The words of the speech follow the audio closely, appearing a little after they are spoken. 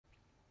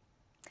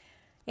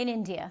In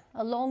India,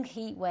 a long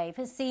heat wave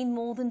has seen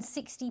more than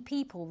 60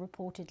 people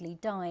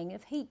reportedly dying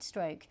of heat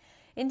stroke.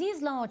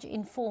 India's large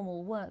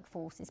informal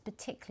workforce is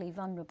particularly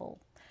vulnerable.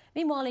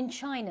 Meanwhile, in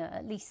China,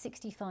 at least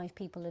 65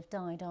 people have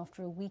died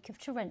after a week of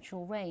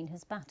torrential rain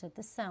has battered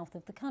the south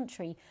of the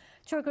country,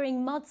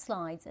 triggering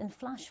mudslides and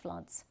flash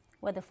floods.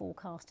 Weather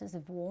forecasters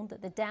have warned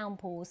that the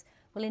downpours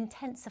will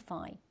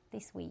intensify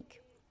this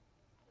week.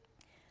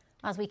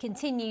 As we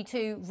continue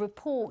to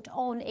report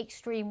on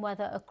extreme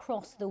weather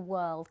across the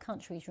world,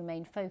 countries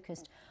remain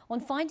focused on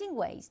finding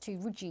ways to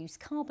reduce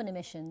carbon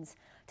emissions.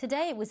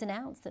 Today it was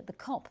announced that the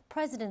COP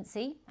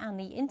presidency and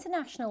the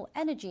International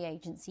Energy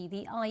Agency,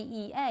 the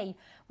IEA,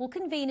 will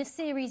convene a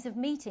series of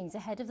meetings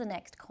ahead of the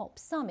next COP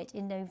summit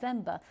in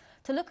November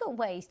to look at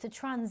ways to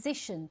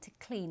transition to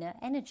cleaner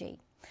energy.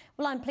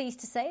 Well, I'm pleased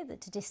to say that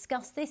to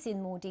discuss this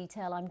in more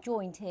detail, I'm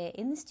joined here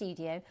in the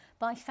studio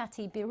by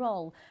Fatih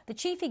Birol, the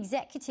Chief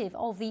Executive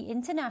of the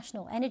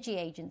International Energy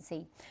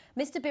Agency.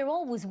 Mr.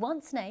 Birol was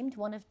once named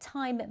one of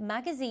Time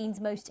magazine's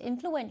most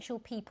influential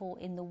people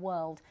in the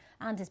world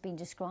and has been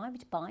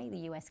described by the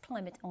US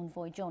climate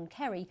envoy John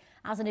Kerry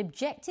as an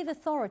objective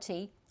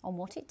authority on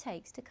what it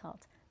takes to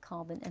cut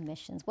carbon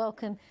emissions.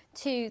 Welcome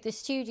to the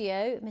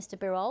studio, Mr.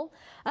 Birol.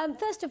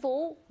 First of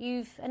all,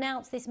 you've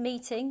announced this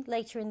meeting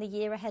later in the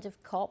year ahead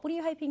of COP. What are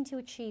you hoping to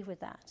achieve with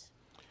that?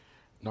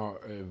 Now,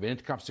 when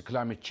it comes to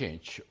climate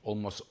change,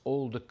 almost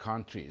all the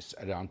countries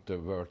around the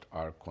world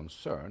are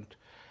concerned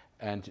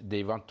and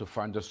they want to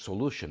find a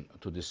solution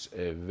to this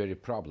very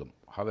problem.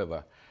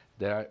 However,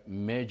 there are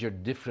major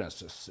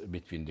differences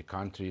between the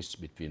countries,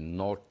 between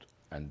North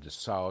and the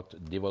South,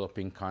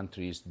 developing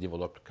countries,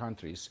 developed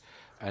countries,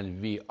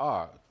 and we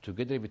are,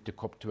 together with the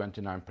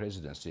COP29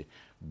 presidency,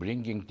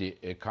 bringing the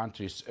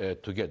countries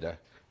together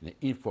in an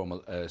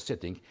informal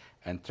setting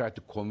and try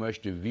to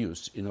converge the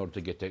views in order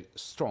to get a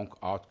strong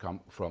outcome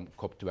from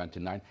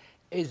COP29,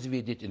 as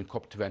we did in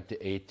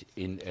COP28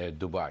 in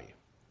Dubai.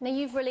 Now,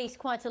 you've released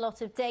quite a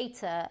lot of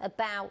data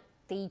about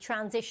the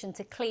transition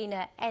to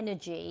cleaner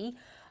energy.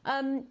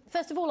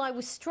 First of all, I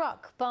was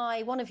struck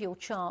by one of your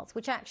charts,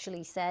 which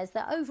actually says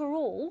that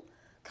overall,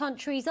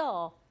 countries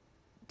are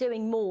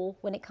doing more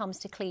when it comes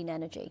to clean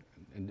energy.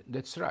 And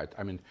that's right.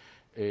 I mean,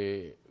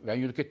 when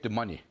you look at the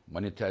money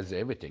tells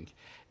everything.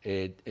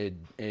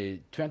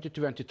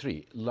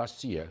 2023,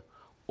 last year,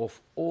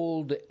 of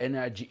all the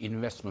energy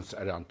investments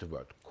around the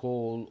world,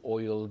 coal,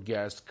 oil,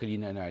 gas,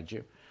 clean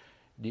energy,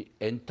 the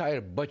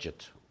entire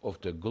budget of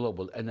the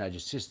global energy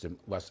system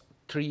was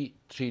 $3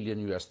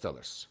 trillion.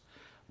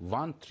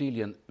 $1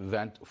 trillion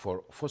went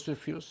for fossil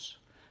fuels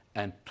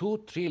and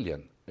 $2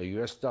 trillion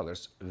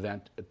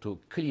went to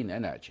clean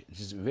energy. This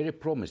is very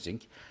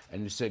promising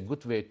and it's a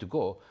good way to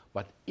go,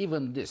 but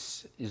even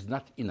this is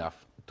not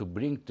enough to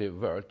bring the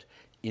world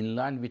in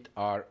line with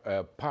our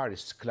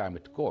Paris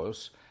climate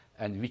goals,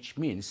 and which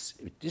means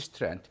with this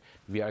trend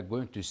we are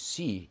going to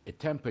see a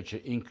temperature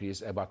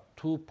increase about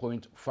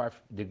 2.5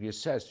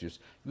 degrees Celsius,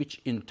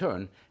 which in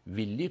turn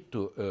will lead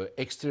to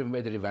extreme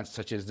weather events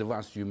such as the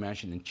ones you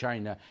mentioned in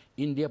China,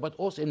 India, but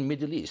also in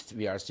Middle East.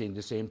 We are seeing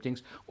the same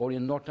things, or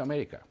in North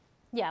America.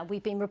 Yeah,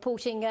 we've been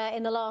reporting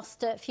in the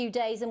last few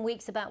days and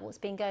weeks about what's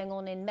been going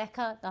on in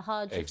Mecca, the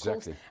Hajj, of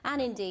course,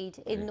 and indeed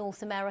in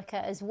North America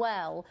as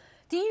well.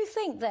 Do you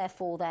think,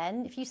 therefore,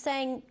 then, if you're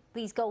saying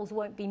these goals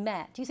won't be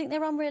met, do you think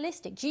they're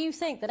unrealistic? Do you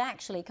think that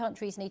actually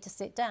countries need to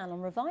sit down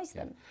and revise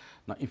them?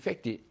 Now, in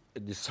fact, the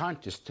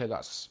scientists tell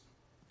us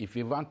if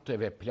we want to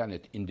have a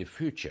planet in the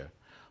future,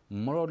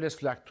 more or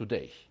less like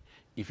today,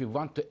 if we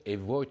want to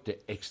avoid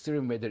the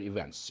extreme weather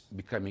events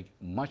becoming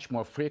much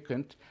more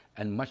frequent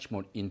and much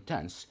more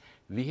intense,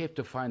 we have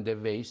to find the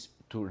ways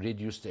to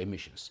reduce the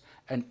emissions.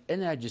 And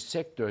energy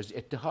sector is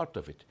at the heart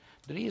of it.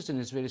 The reason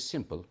is very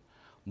simple.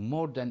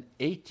 More than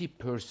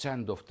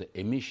 80% of the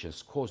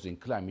emissions causing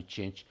climate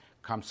change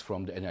comes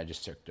from the energy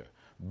sector.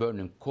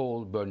 Burning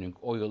coal, burning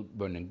oil,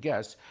 burning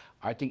gas.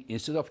 I think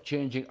instead of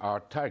changing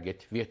our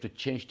target, we have to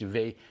change the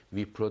way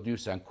we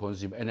produce and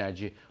consume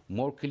energy,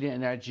 more clean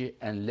energy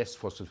and less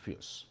fossil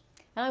fuels.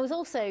 And I was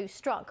also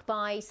struck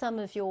by some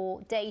of your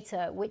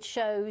data, which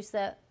shows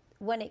that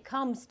when it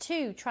comes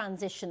to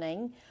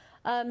transitioning,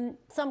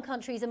 some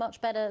countries are much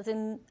better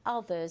than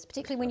others,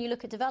 particularly when you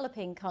look at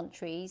developing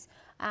countries.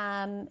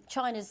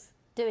 China's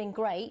doing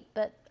great,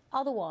 but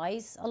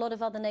otherwise, a lot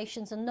of other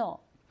nations are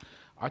not.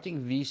 I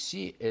think we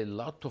see a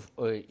lot of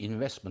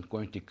investment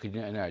going to clean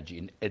energy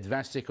in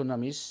advanced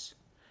economies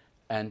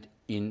and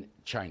in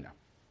China.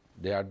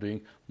 They are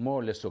doing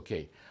more or less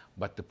okay.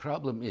 But the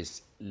problem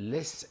is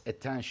less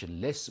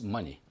attention, less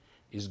money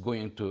is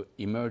going to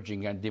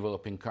emerging and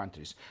developing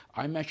countries.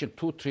 I mentioned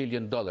 $2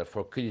 trillion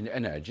for clean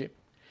energy.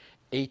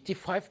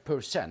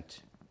 85%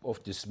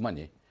 of this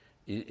money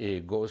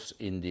goes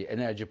in the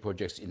energy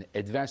projects in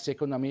advanced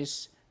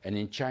economies and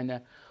in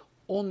China.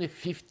 Only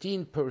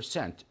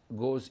 15%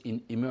 goes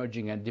in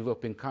emerging and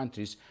developing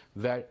countries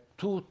where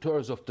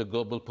 2/3 of the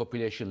global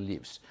population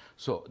lives.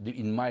 So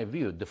in my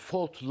view, the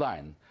fault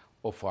line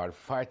of our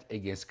fight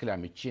against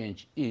climate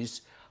change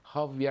is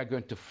how we are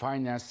going to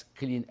finance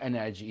clean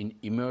energy in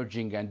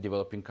emerging and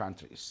developing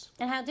countries.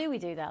 And how do we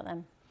do that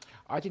then?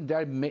 I think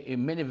there are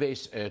many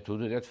ways to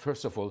do that.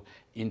 First of all,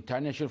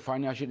 international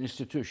financial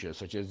institutions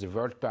such as the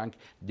World Bank,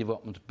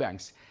 development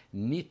banks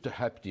need to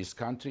help these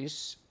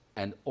countries,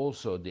 and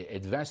also the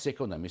advanced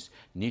economies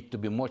need to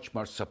be much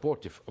more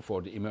supportive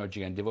for the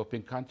emerging and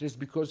developing countries,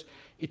 because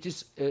it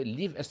is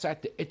leave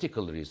aside the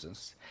ethical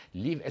reasons,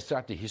 leave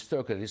aside the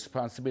historical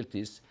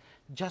responsibilities.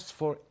 Just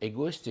for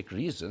egoistic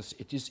reasons,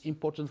 it is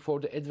important for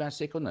the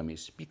advanced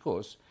economies,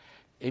 because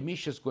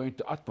emissions going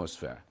to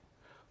atmosphere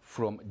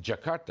from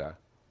Jakarta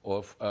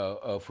or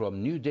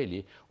from New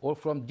Delhi or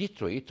from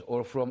Detroit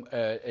or from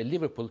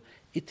Liverpool,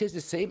 it has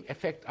the same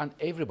effect on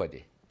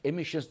everybody.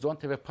 Emissions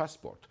don't have a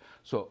passport.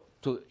 So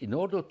in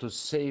order to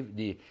save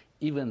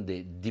even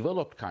the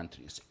developed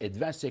countries,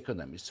 advanced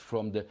economies,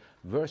 from the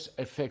worst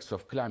effects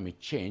of climate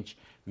change,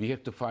 we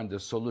have to find a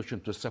solution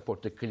to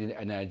support the clean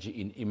energy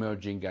in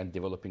emerging and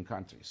developing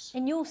countries.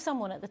 And you're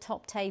someone at the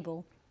top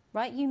table,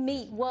 right? You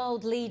meet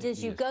world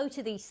leaders, you Yes. go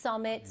to these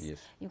summits. Yes.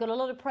 You've got a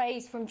lot of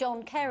praise from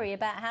John Kerry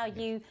about how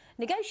you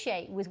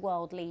negotiate with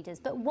world leaders.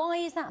 But why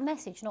is that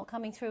message not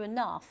coming through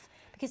enough?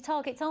 Because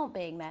targets aren't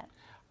being met.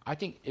 I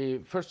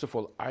think, first of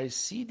all, I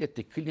see that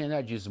the clean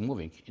energy is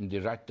moving in the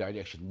right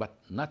direction, but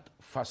not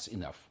fast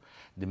enough.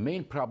 The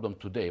main problem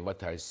today,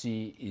 what I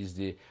see, is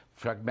the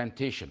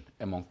fragmentation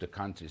among the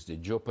countries. The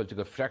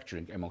geopolitical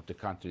fracturing among the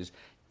countries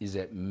is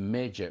a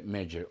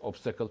major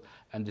obstacle.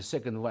 And the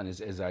second one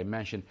is, as I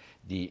mentioned,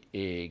 the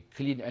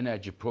clean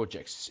energy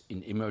projects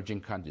in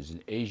emerging countries,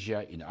 in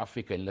Asia, in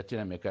Africa, in Latin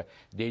America,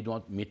 they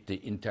don't meet the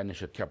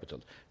international capital.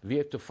 We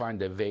have to find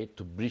a way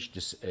to bridge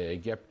this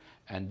gap,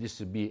 and this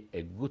will be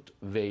a good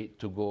way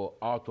to go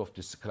out of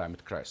this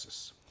climate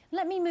crisis.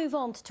 Let me move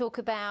on to talk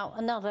about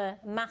another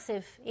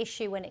massive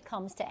issue when it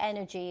comes to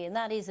energy, and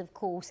that is, of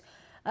course,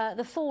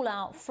 the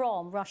fallout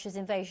from Russia's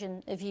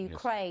invasion of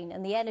Ukraine. Yes.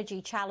 And the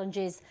energy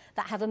challenges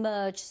that have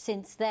emerged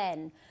since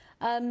then.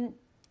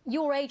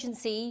 Your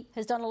agency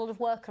has done a lot of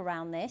work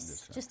around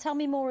this. Yes, just tell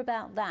me more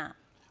about that.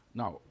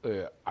 Now,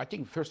 I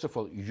think, first of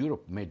all,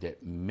 Europe made a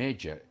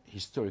major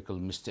historical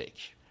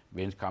mistake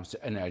when it comes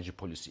to energy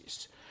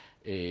policies.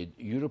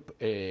 Europe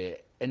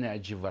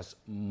energy was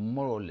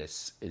more or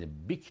less, a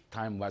big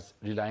time, was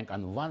relying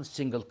on one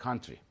single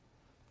country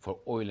for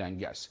oil and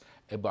gas.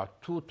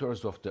 About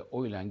 2/3 of the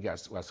oil and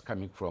gas was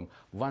coming from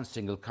one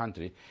single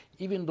country.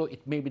 Even though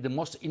it may be the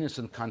most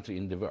innocent country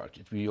in the world,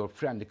 it will be your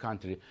friendly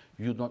country,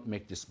 you don't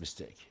make this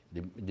mistake.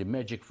 The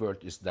magic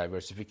word is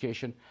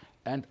diversification.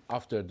 And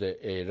after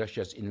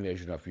Russia's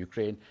invasion of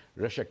Ukraine,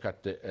 Russia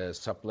cut the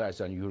supplies,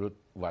 and Europe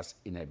was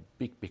in a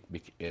big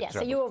yeah, trouble.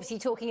 so you're obviously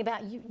talking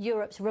about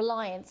Europe's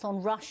reliance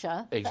on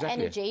Russia for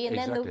energy, and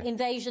then the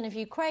invasion of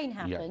Ukraine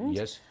happened.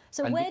 Yeah, yes.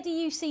 So and where do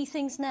you see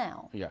things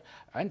now? Yeah,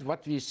 and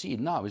what we see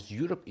now is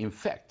Europe, in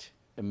fact,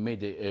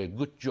 made a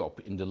good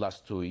job in the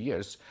last 2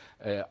 years.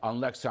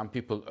 Unlike some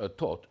people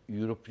thought,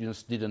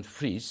 Europeans didn't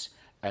freeze,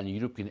 and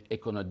European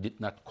economy did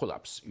not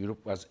collapse.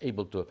 Europe was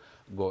able to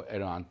go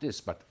around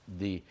this, but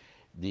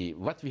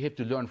what we have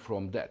to learn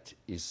from that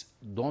is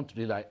don't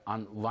rely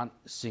on one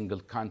single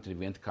country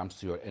when it comes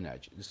to your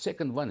energy. The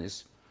second one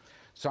is,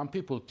 some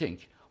people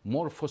think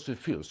more fossil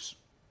fuels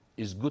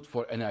is good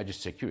for energy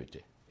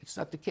security. It's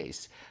not the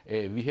case.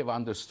 We have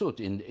understood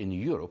in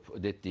Europe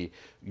that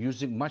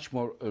using much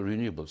more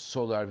renewables,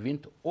 solar,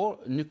 wind, or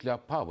nuclear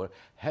power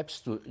helps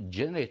to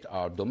generate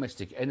our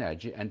domestic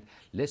energy and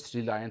less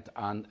reliant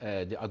on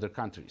the other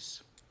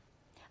countries.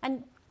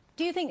 And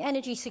do you think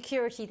energy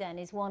security then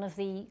is one of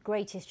the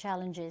greatest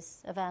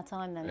challenges of our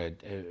time then?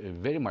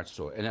 Very much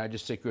so. Energy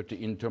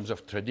security in terms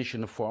of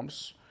traditional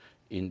forms,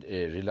 in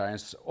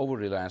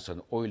over-reliance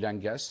on oil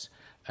and gas.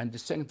 And the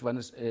second one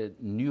is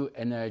new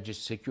energy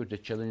security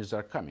challenges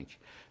are coming.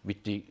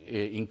 With the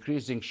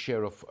increasing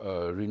share of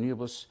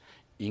renewables,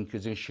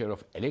 increasing share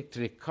of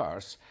electric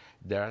cars,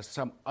 there are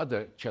some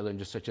other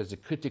challenges such as the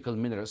critical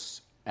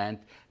minerals and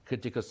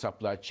critical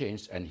supply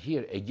chains. And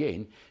here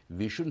again,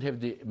 we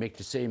shouldn't make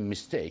the same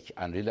mistake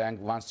and relying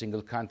on one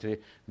single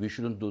country. We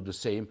shouldn't do the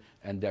same,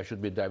 and there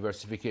should be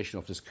diversification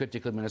of these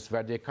critical minerals,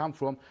 where they come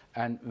from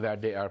and where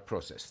they are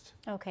processed.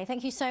 Okay,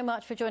 thank you so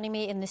much for joining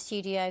me in the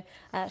studio,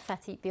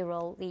 Fatih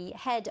Birol, the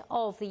head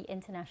of the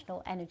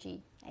International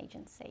Energy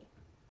Agency.